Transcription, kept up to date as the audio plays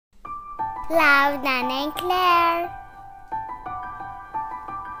Love, Nanay and Claire.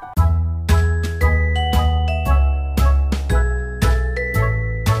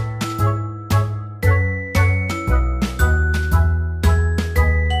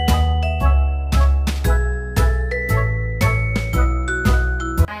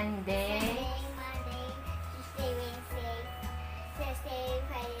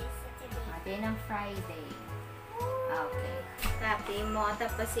 Friday. Okay. Copy mo,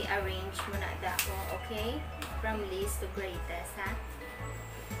 tapos i-arrange mo na dako, okay? From least to greatest, ha?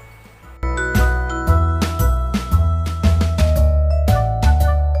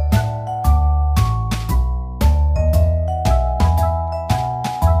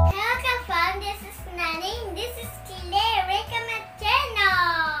 Hello, KaFam. This is Nanay and this is Claire. Welcome to my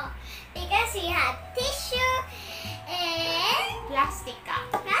channel. Because we have tissue and Plastic cup.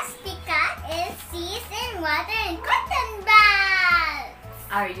 plastic cup and seeds and water and cotton balls.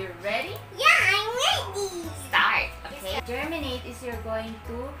 Are you ready? Yeah, I'm ready. Start, okay? Germinate is you're going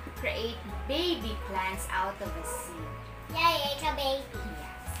to create baby plants out of a seed. Yeah, like a baby.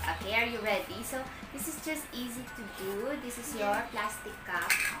 Yes. Okay, are you ready? So, this is just easy to do. This is your plastic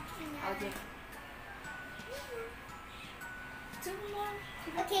cup. How do you... Two more.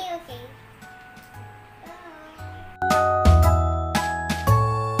 Okay, okay.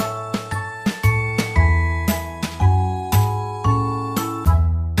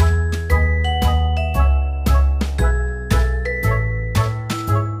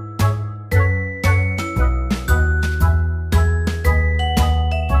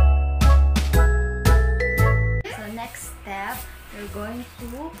 We're going to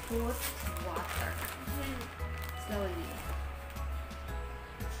put water. Slowly.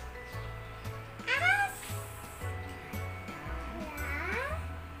 Yeah.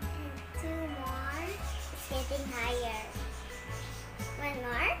 And two more. It's getting higher. One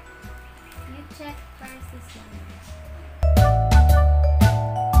more. You check first this one.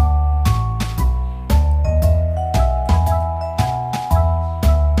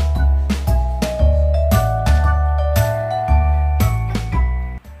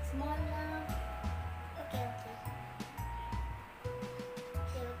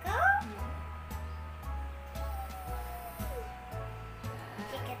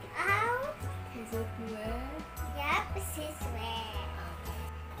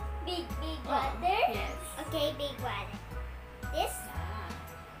 Big water? Yes. Okay, big water. This? Yeah.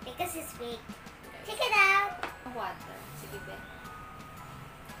 Because it's big. Yes. Check it out. Water. Sige ba?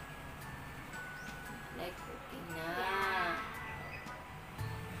 Like cooking na. Yeah.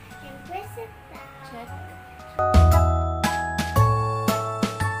 And press it down. Check.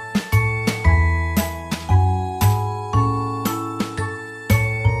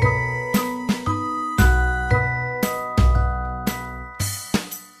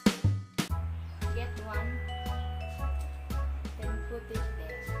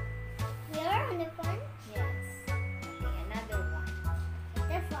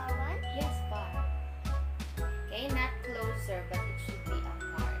 But it should be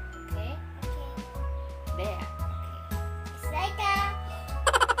apart, okay? Okay. There, okay. It's like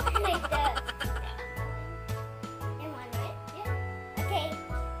like that. And one, right? Yeah. Okay.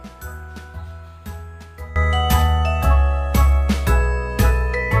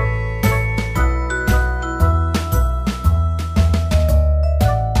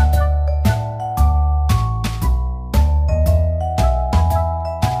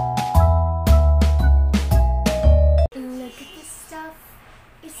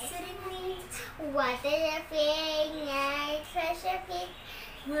 What a thing, I treasure it.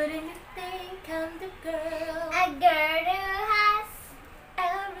 Wouldn't you think I'm the girl? A girl who has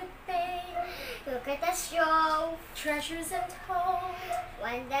Everything. look at the show. Treasures at home.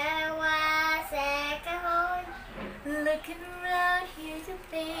 Wonder what's like a home. Looking around here to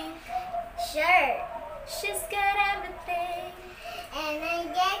think. Sure. She's got everything. And I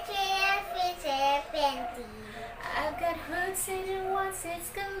get you if it's plenty. I've got hooks and ones it's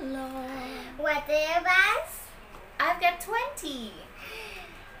galore. What do you buy? I've got 20.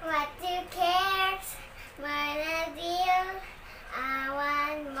 What do you care? More than deal. I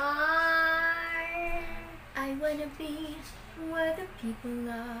want more. I wanna be where the people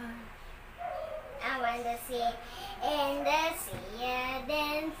are. I want to see in the sea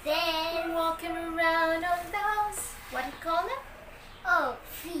dancing. Walking around on those, what do you call them? Oh,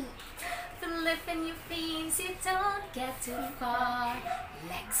 feet. To lift in your feet, you don't get too far.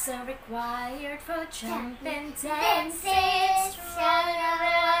 Legs are required for jumping, dancing, strong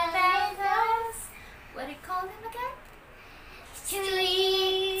around like those. What do you call them again?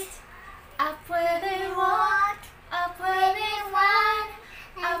 Street. Up where they walk, up where they run,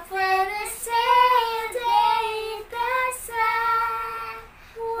 up where they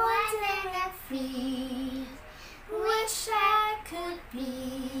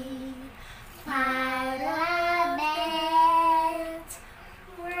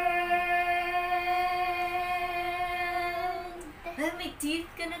teeth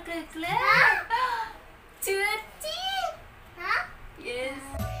gonna click? To a teeth! Huh? Yes.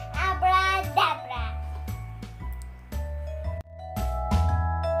 Abracadabra.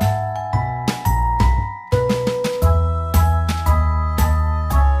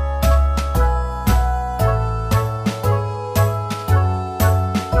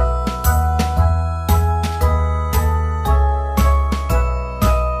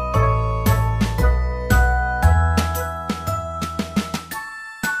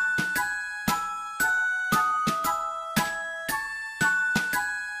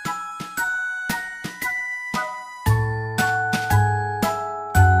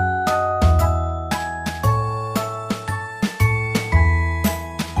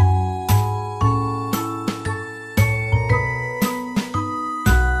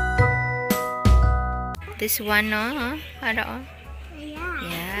 This one, no? Para, oh. Yeah.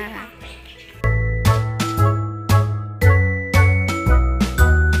 Yeah.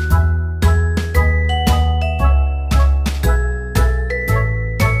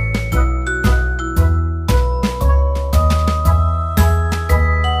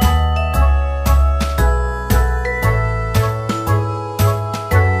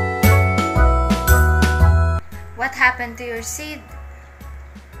 What happened to your seed?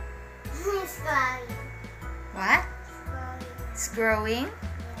 It's fine. What? It's growing?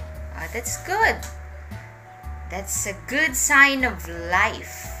 Oh, that's good. That's a good sign of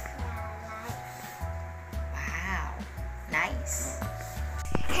life. Wow. Nice.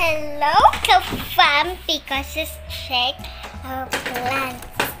 Hello, KaFam, because let's check our plants.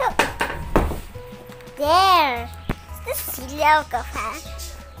 Look. There. It's the silly of KaFam.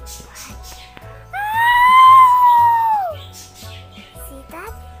 Wow! See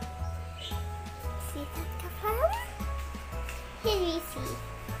that? See that, KaFam? Here we see.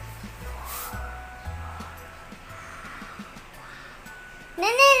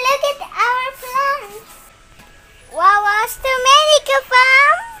 Nanay, look at our plants. Wow, it's too many,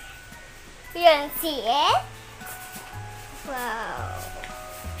 KaFam. You don't see it? Wow.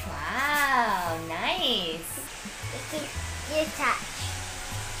 Wow. Nice. You touch.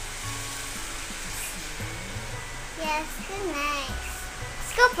 Yes, good nice.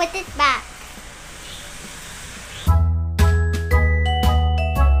 Let's go put it back.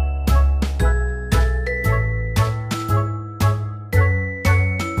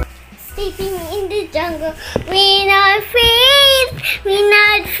 Sleeping in the jungle. We